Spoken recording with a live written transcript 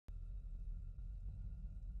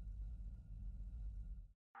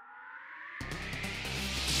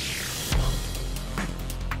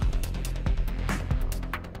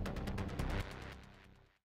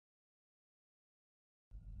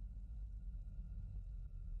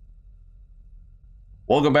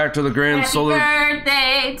Welcome back to the Grand Solar... Happy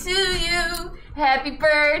birthday to you. Happy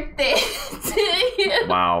birthday to you.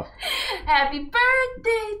 Wow. Happy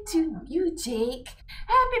birthday to you, Jake.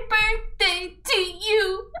 Happy birthday to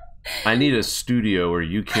you. I need a studio where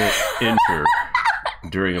you can't enter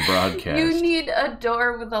during a broadcast. You need a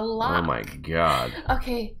door with a lock. Oh my God.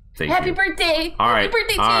 Okay. Thank Happy you. birthday. All right. Happy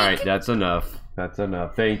birthday, Jake. All right. That's enough. That's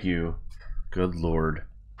enough. Thank you. Good Lord.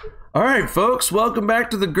 All right, folks. Welcome back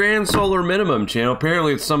to the Grand Solar Minimum channel.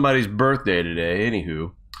 Apparently, it's somebody's birthday today.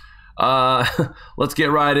 Anywho. Let's get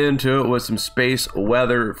right into it with some space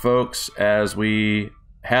weather, folks. As we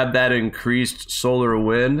had that increased solar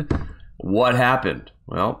wind, what happened?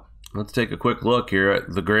 Well, let's take a quick look here at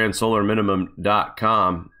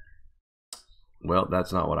thegrandsolarminimum.com. Well,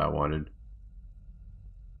 that's not what I wanted.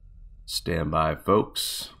 Stand by,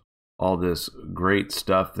 folks. All this great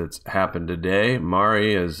stuff that's happened today.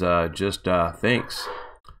 Mari is thanks.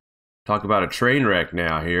 Talk about a train wreck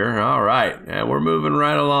now here. All right, and we're moving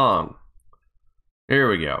right along. Here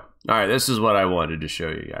we go. All right, this is what I wanted to show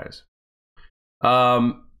you guys.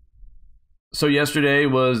 So yesterday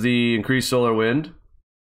was the increased solar wind.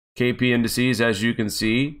 KP indices, as you can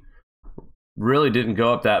see, really didn't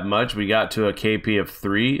go up that much. We got to a KP of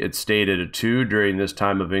 3. It stayed at a 2 during this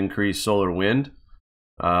time of increased solar wind.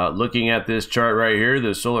 Looking at this chart right here,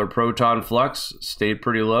 the solar proton flux stayed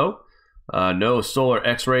pretty low. No solar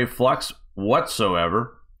X-ray flux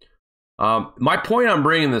whatsoever. My point I'm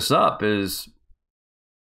bringing this up is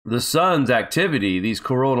the sun's activity, these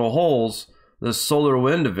coronal holes, the solar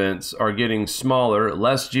wind events are getting smaller,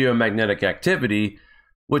 less geomagnetic activity,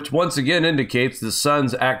 which once again indicates the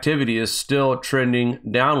sun's activity is still trending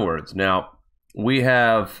downwards. Now, we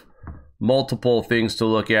have multiple things to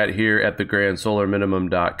look at here at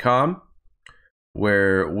thegrandsolarminimum.com,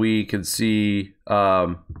 where we can see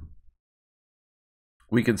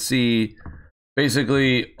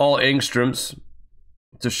basically all angstroms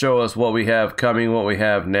to show us what we have coming, what we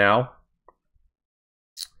have now.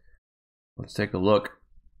 Let's take a look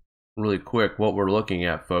really quick what we're looking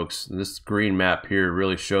at, folks. This green map here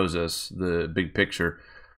really shows us the big picture.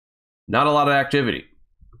 Not a lot of activity.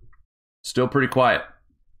 Still pretty quiet.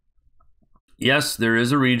 Yes, there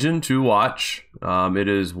is a region to watch. It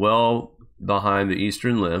is well behind the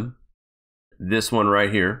eastern limb. This one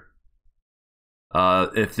right here.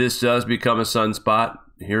 If this does become a sunspot,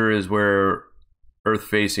 here is where Earth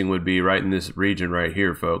facing would be, right in this region right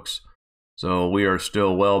here, folks. So we are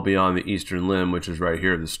still well beyond the eastern limb, which is right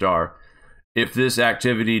here, the star. If this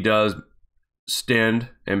activity does extend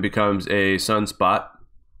and becomes a sunspot,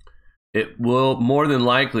 it will more than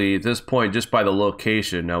likely at this point, just by the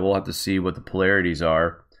location, now we'll have to see what the polarities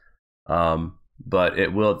are, but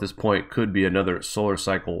it will at this point could be another solar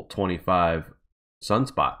cycle 25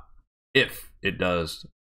 sunspot if it does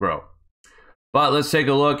grow. But let's take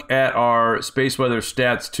a look at our space weather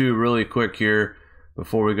stats too really quick here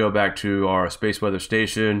before we go back to our space weather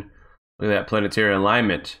station. Look at that planetary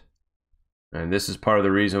alignment. And this is part of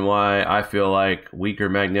the reason why I feel like weaker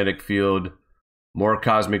magnetic field, more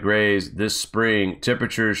cosmic rays this spring.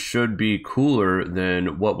 Temperatures should be cooler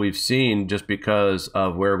than what we've seen just because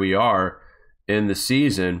of where we are in the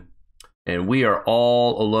season. And we are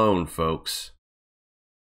all alone, folks.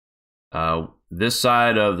 This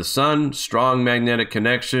side of the sun, strong magnetic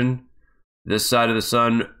connection. This side of the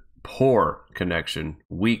sun, poor connection,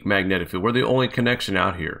 weak magnetic field. We're the only connection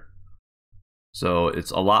out here. So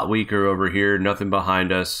it's a lot weaker over here, nothing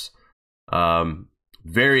behind us.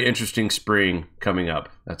 Very interesting spring coming up.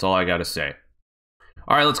 That's all I got to say.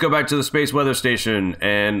 All right, let's go back to the Space Weather Station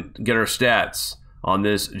and get our stats on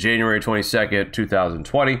this January 22nd,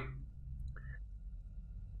 2020.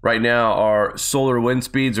 Right now, our solar wind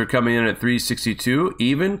speeds are coming in at 362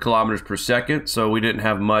 even kilometers per second. So we didn't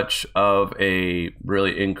have much of a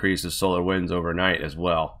really increase of solar winds overnight as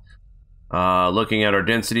well. Looking at our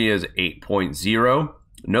density is 8.0.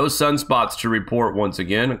 No sunspots to report once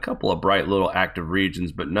again. A couple of bright little active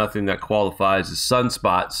regions, but nothing that qualifies as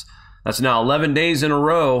sunspots. That's now 11 days in a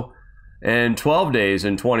row and 12 days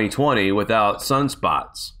in 2020 without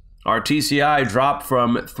sunspots. Our TCI dropped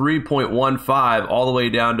from 3.15 all the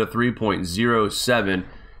way down to 3.07.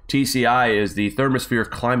 TCI is the Thermosphere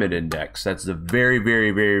Climate Index. That's the very,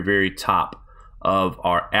 very, very, very top of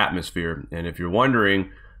our atmosphere. And if you're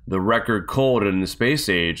wondering, the record cold in the space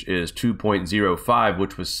age is 2.05,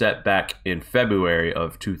 which was set back in February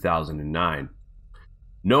of 2009.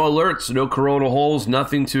 No alerts, no coronal holes,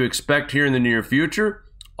 nothing to expect here in the near future.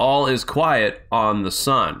 All is quiet on the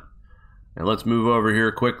sun. And let's move over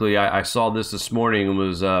here quickly. I saw this morning and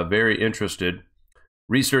was very interested.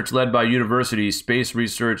 Research led by University Space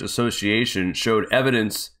Research Association showed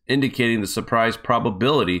evidence indicating the surprise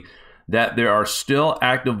probability that there are still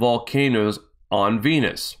active volcanoes on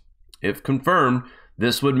Venus. If confirmed,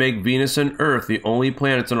 this would make Venus and Earth the only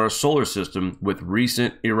planets in our solar system with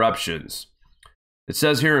recent eruptions. It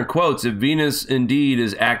says here in quotes, if Venus indeed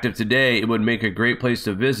is active today, it would make a great place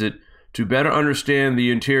to visit to better understand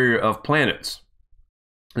the interior of planets.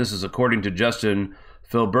 This is according to Justin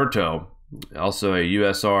Filberto, also a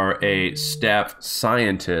USRA staff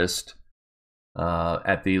scientist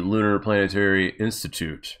at the Lunar Planetary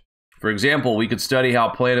Institute. For example, we could study how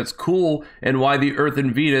planets cool and why the Earth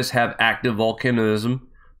and Venus have active volcanism,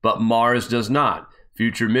 but Mars does not.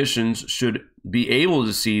 Future missions should be able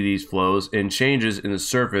to see these flows and changes in the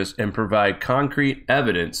surface and provide concrete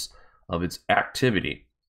evidence of its activity.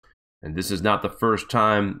 And this is not the first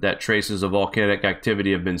time that traces of volcanic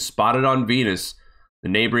activity have been spotted on Venus. The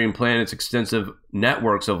neighboring planet's extensive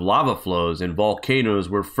networks of lava flows and volcanoes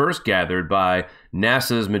were first gathered by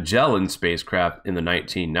NASA's Magellan spacecraft in the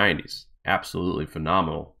 1990s. Absolutely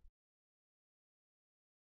phenomenal.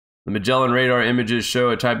 The Magellan radar images show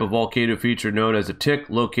a type of volcano feature known as a tick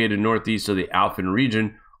located northeast of the Alpine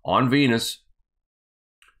region on Venus.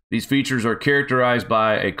 These features are characterized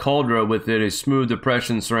by a caldera within a smooth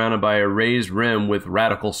depression surrounded by a raised rim with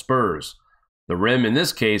radical spurs. The rim in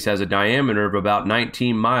this case has a diameter of about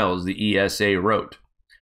 19 miles, the ESA wrote.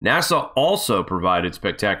 NASA also provided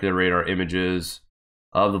spectacular radar images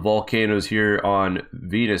of the volcanoes here on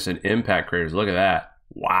Venus and impact craters. Look at that.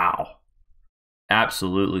 Wow.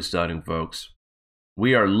 Absolutely stunning, folks.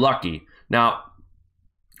 We are lucky. Now,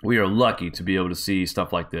 we are lucky to be able to see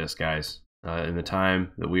stuff like this, guys. In the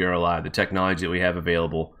time that we are alive, the technology that we have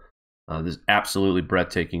available. There's absolutely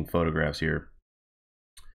breathtaking photographs here.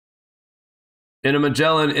 In a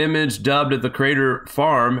Magellan image dubbed the Crater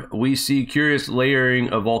Farm, we see curious layering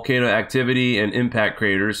of volcano activity and impact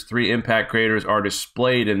craters. 3 impact craters are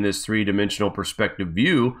displayed in this 3-dimensional perspective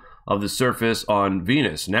view of the surface on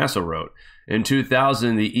Venus, NASA wrote. In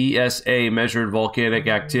 2000, the ESA measured volcanic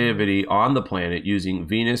activity on the planet using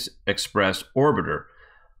Venus Express Orbiter.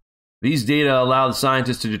 These data allowed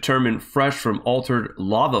scientists to determine fresh from altered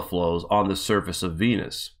lava flows on the surface of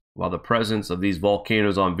Venus. While the presence of these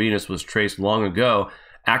volcanoes on Venus was traced long ago,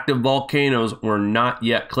 active volcanoes were not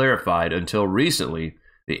yet clarified until recently.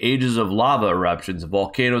 The ages of lava eruptions of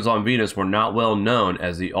volcanoes on Venus were not well known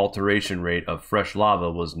as the alteration rate of fresh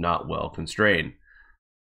lava was not well constrained.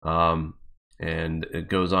 And it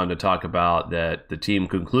goes on to talk about that the team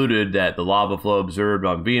concluded that the lava flow observed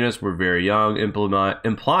on Venus were very young,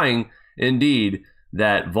 implying indeed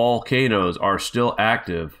that volcanoes are still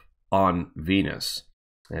active on Venus.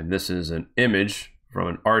 And this is an image from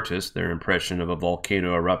an artist, their impression of a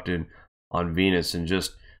volcano erupting on Venus, and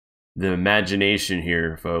just the imagination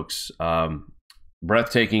here, folks.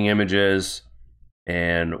 Breathtaking images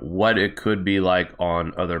and what it could be like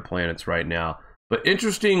on other planets right now. But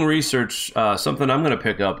interesting research, something I'm going to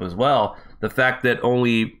pick up as well, the fact that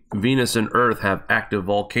only Venus and Earth have active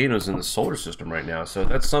volcanoes in the solar system right now. So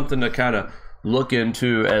that's something to kind of look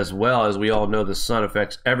into, as well as we all know the sun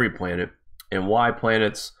affects every planet and why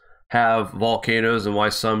planets have volcanoes and why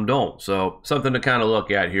some don't. So something to kind of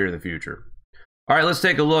look at here in the future. All right, let's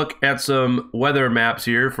take a look at some weather maps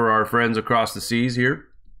here for our friends across the seas here.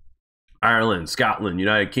 Ireland, Scotland,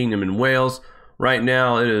 United Kingdom, and Wales. Right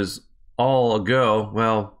now it is all a go.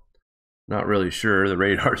 Well, not really sure. The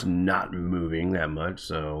radar's not moving that much.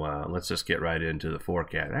 So let's just get right into the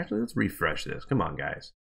forecast. Actually, let's refresh this. Come on,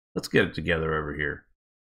 guys. Let's get it together over here.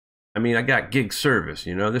 I mean, I got gig service,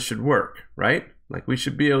 you know, this should work, right? Like, we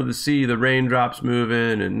should be able to see the raindrops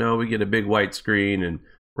moving, and no, we get a big white screen and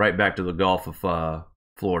right back to the Gulf of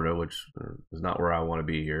Florida, which is not where I want to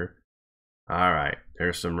be here. All right,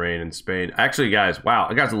 there's some rain in Spain. Actually, guys, wow,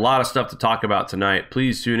 I got a lot of stuff to talk about tonight.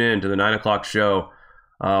 Please tune in to the 9 o'clock show.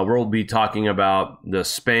 We'll be talking about the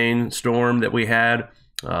Spain storm that we had,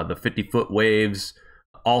 the 50-foot waves.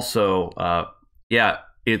 Also, yeah,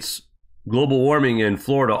 it's global warming in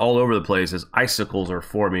Florida all over the place as icicles are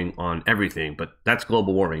forming on everything, but that's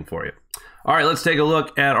global warming for you. All right, let's take a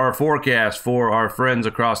look at our forecast for our friends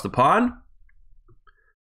across the pond.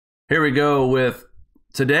 Here we go with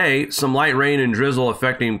today, some light rain and drizzle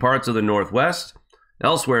affecting parts of the northwest.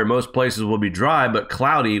 Elsewhere, most places will be dry but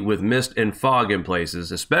cloudy with mist and fog in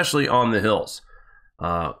places, especially on the hills.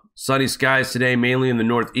 Sunny skies today, mainly in the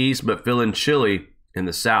northeast, but feeling chilly in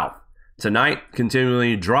the south. Tonight,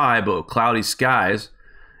 continually dry but cloudy skies.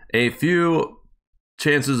 A few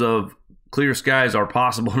chances of clear skies are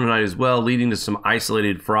possible tonight as well, leading to some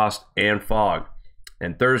isolated frost and fog.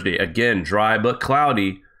 And Thursday, again, dry but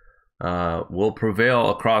cloudy. will prevail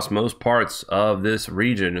across most parts of this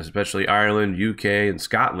region, especially Ireland, UK, and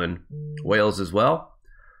Scotland, Wales as well.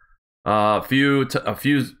 A few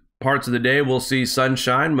parts of the day we'll see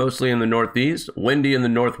sunshine, mostly in the northeast, windy in the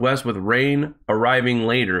northwest with rain arriving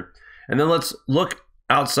later. And then let's look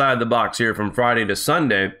outside the box here from Friday to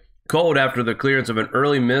Sunday. Cold after the clearance of an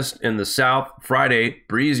early mist in the south. Friday,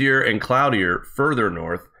 breezier and cloudier further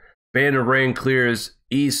north. Band of rain clears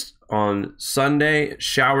east on Sunday.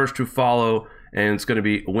 Showers to follow, and it's going to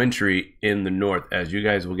be wintry in the north, as you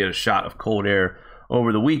guys will get a shot of cold air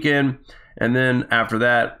over the weekend. And then after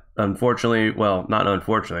that, unfortunately, well, not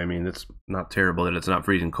unfortunately, I mean, it's not terrible that it's not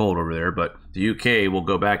freezing cold over there, but the UK will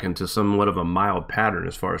go back into somewhat of a mild pattern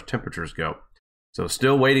as far as temperatures go. So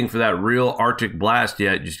still waiting for that real Arctic blast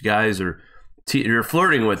yet. You guys you're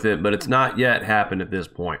flirting with it, but it's not yet happened at this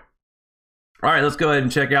point. All right, let's go ahead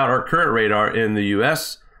and check out our current radar in the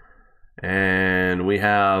U.S. And we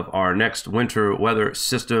have our next winter weather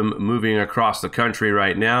system moving across the country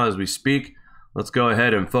right now as we speak. Let's go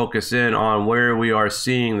ahead and focus in on where we are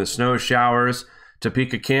seeing the snow showers.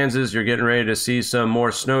 Topeka, Kansas, you're getting ready to see some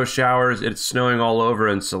more snow showers. It's snowing all over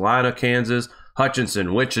in Salina, Kansas,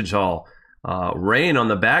 Hutchinson, Wichita. Rain on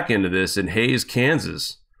the back end of this in Hayes,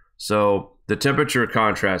 Kansas. So the temperature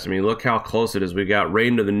contrast, I mean, look how close it is. We got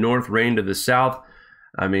rain to the north, rain to the south.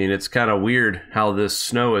 I mean, it's kind of weird how this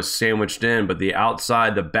snow is sandwiched in, but the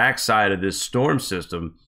outside, the backside of this storm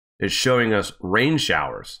system is showing us rain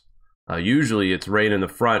showers. Usually it's rain in the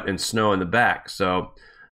front and snow in the back. So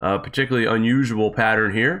particularly unusual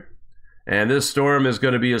pattern here. And this storm is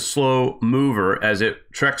going to be a slow mover as it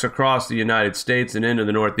treks across the United States and into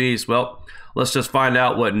the Northeast. Well, let's just find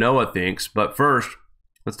out what NOAA thinks. But first,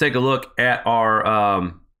 let's take a look at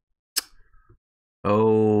our,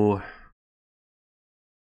 oh,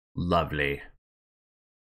 lovely.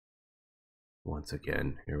 Once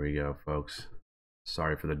again, here we go, folks.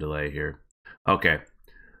 Sorry for the delay here. Okay,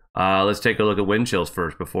 let's take a look at wind chills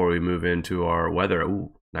first before we move into our weather.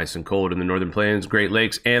 Ooh, nice and cold in the Northern Plains, Great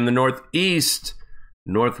Lakes, and the Northeast,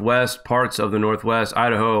 Northwest, parts of the Northwest,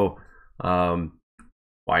 Idaho,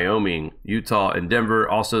 Wyoming, Utah, and Denver.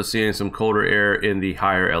 Also seeing some colder air in the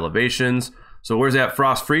higher elevations. So where's that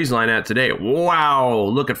frost freeze line at today? Wow,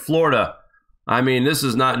 look at Florida. I mean, this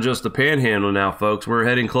is not just the panhandle now, folks. We're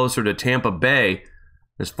heading closer to Tampa Bay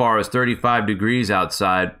as far as 35 degrees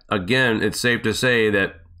outside. Again, it's safe to say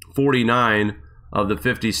that 49 of the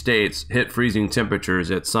 50 states hit freezing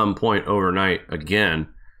temperatures at some point overnight again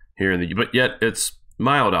here in the, but yet it's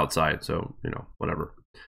mild outside, so, you know, whatever.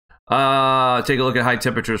 Take a look at high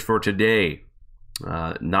temperatures for today.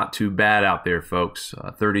 Not too bad out there, folks.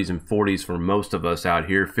 30s and 40s for most of us out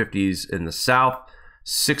here. 50s in the south,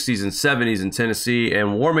 60s and 70s in Tennessee,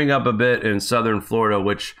 and warming up a bit in southern Florida,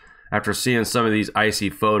 which after seeing some of these icy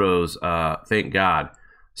photos, thank God.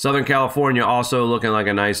 Southern California also looking like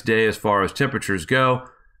a nice day as far as temperatures go,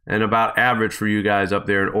 and about average for you guys up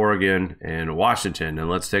there in Oregon and Washington. And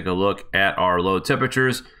let's take a look at our low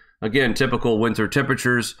temperatures. Again, typical winter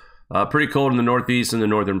temperatures. Pretty cold in the Northeast and the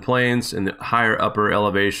Northern Plains and the higher upper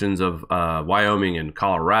elevations of Wyoming and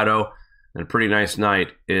Colorado. And a pretty nice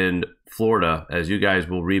night in Florida, as you guys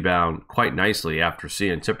will rebound quite nicely after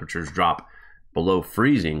seeing temperatures drop below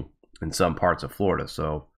freezing in some parts of Florida.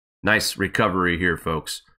 So nice recovery here,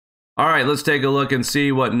 folks. All right, let's take a look and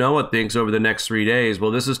see what NOAA thinks over the next 3 days.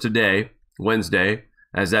 Well, this is today, Wednesday,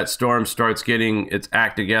 as that storm starts getting its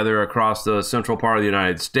act together across the central part of the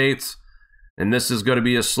United States. And this is going to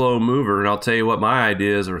be a slow mover, and I'll tell you what my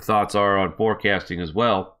ideas or thoughts are on forecasting as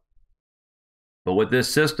well. But with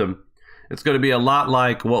this system, it's going to be a lot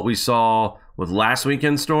like what we saw with last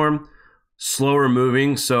weekend's storm, slower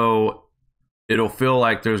moving, so it'll feel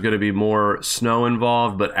like there's going to be more snow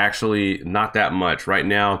involved, but actually not that much. Right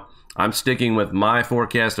now, I'm sticking with my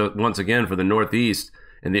forecast once again for the Northeast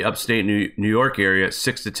and the upstate New York area,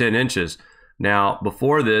 6 to 10 inches. Now,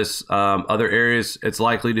 before this, other areas, it's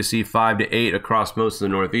likely to see 5 to 8 across most of the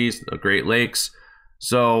Northeast, the Great Lakes.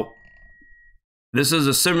 So this is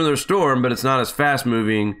a similar storm, but it's not as fast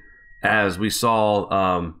moving as we saw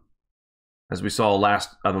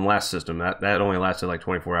last on the last system. That only lasted like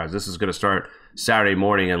 24 hours. This is going to start Saturday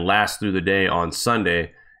morning and last through the day on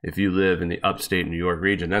Sunday if you live in the upstate New York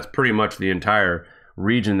region. That's pretty much the entire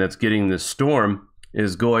region that's getting this storm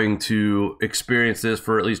is going to experience this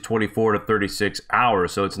for at least 24 to 36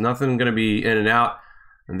 hours. So it's nothing going to be in and out.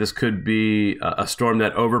 And this could be a storm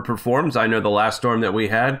that overperforms. I know the last storm that we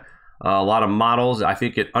had, a lot of models, I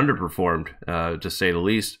think it underperformed, to say the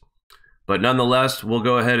least. But nonetheless, we'll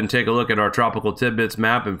go ahead and take a look at our tropical tidbits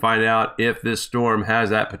map and find out if this storm has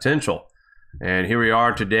that potential. And here we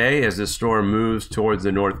are today as this storm moves towards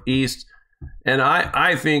the northeast. And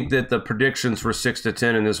I think that the predictions for 6 to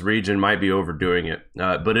 10 in this region might be overdoing it.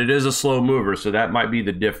 But it is a slow mover, so that might be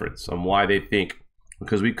the difference on why they think.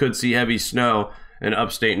 Because we could see heavy snow in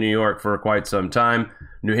upstate New York for quite some time.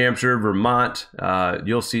 New Hampshire, Vermont,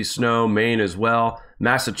 you'll see snow. Maine as well.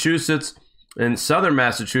 Massachusetts. In southern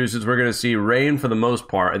Massachusetts, we're going to see rain for the most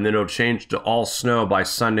part, and then it'll change to all snow by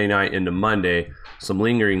Sunday night into Monday. Some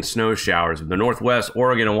lingering snow showers. In the Northwest,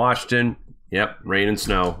 Oregon and Washington, yep, rain and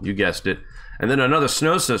snow. You guessed it. And then another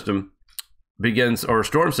snow system begins, or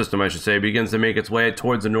storm system, I should say, begins to make its way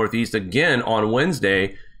towards the northeast again on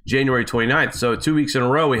Wednesday, January 29th. So 2 weeks in a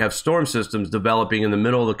row, we have storm systems developing in the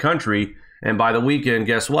middle of the country. And by the weekend,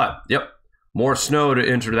 guess what? Yep, more snow to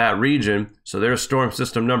enter that region. So there's storm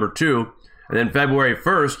system number 2. And then February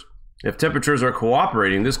 1st, if temperatures are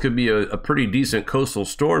cooperating, this could be a pretty decent coastal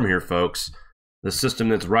storm here, folks. The system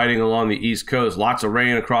that's riding along the East Coast, lots of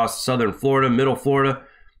rain across southern Florida, middle Florida,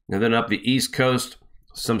 and then up the East Coast,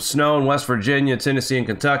 some snow in West Virginia, Tennessee, and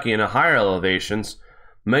Kentucky, and at higher elevations.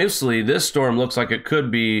 Mostly, this storm looks like it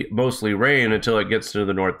could be mostly rain until it gets to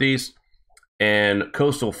the northeast, and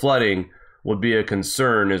coastal flooding would be a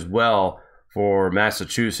concern as well for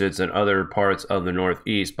Massachusetts and other parts of the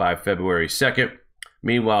northeast by February 2nd.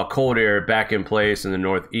 Meanwhile, cold air back in place in the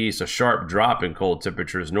northeast, a sharp drop in cold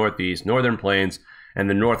temperatures northeast, northern plains, and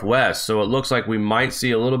the northwest. So it looks like we might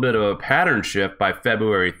see a little bit of a pattern shift by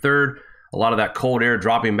February 3rd. A lot of that cold air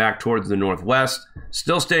dropping back towards the northwest.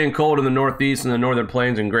 Still staying cold in the northeast and the northern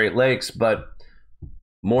plains and Great Lakes, but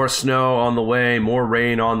more snow on the way, more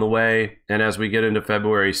rain on the way. And as we get into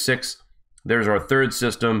February 6th, there's our third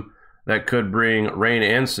system that could bring rain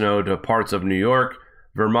and snow to parts of New York,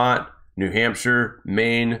 Vermont, New Hampshire,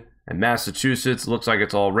 Maine, and Massachusetts. Looks like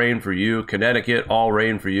it's all rain for you. Connecticut, all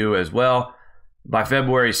rain for you as well. By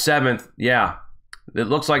February 7th, yeah, it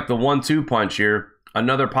looks like the 1-2 punch here.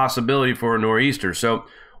 Another possibility for a nor'easter. So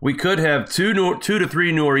we could have two to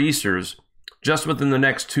three nor'easters just within the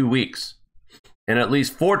next 2 weeks. And at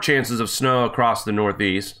least 4 chances of snow across the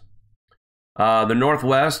northeast. The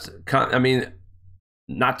northwest, I mean,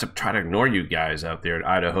 not to try to ignore you guys out there in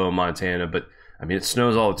Idaho, Montana, but I mean, it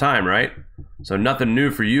snows all the time, right? So nothing new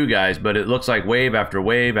for you guys, but it looks like wave after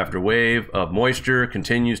wave after wave of moisture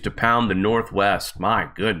continues to pound the northwest. My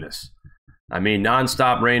goodness. I mean,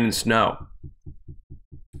 nonstop rain and snow.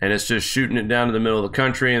 And it's just shooting it down to the middle of the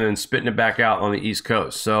country and then spitting it back out on the East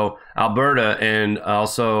Coast. So Alberta and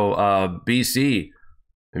also BC,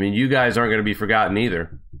 I mean, you guys aren't going to be forgotten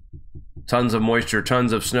either. Tons of moisture,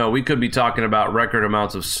 tons of snow. We could be talking about record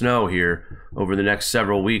amounts of snow here over the next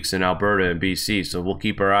several weeks in Alberta and BC, so we'll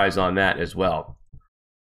keep our eyes on that as well.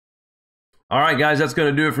 All right, guys, that's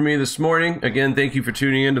going to do it for me this morning. Again, thank you for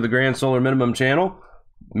tuning in to the Grand Solar Minimum channel.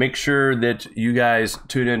 Make sure that you guys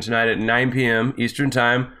tune in tonight at 9 p.m. Eastern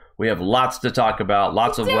Time. We have lots to talk about,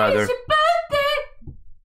 lots of weather. Today's your birthday.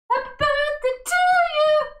 Happy birthday to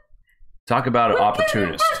you. Talk about an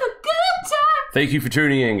opportunist. Have a good time. Thank you for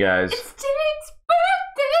tuning in, guys. It's Jake's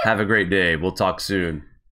birthday. Have a great day. We'll talk soon.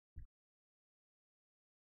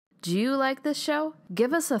 Do you like this show?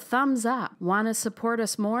 Give us a thumbs up. Want to support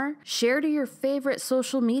us more? Share to your favorite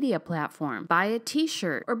social media platform. Buy a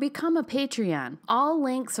t-shirt or become a Patreon. All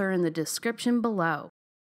links are in the description below.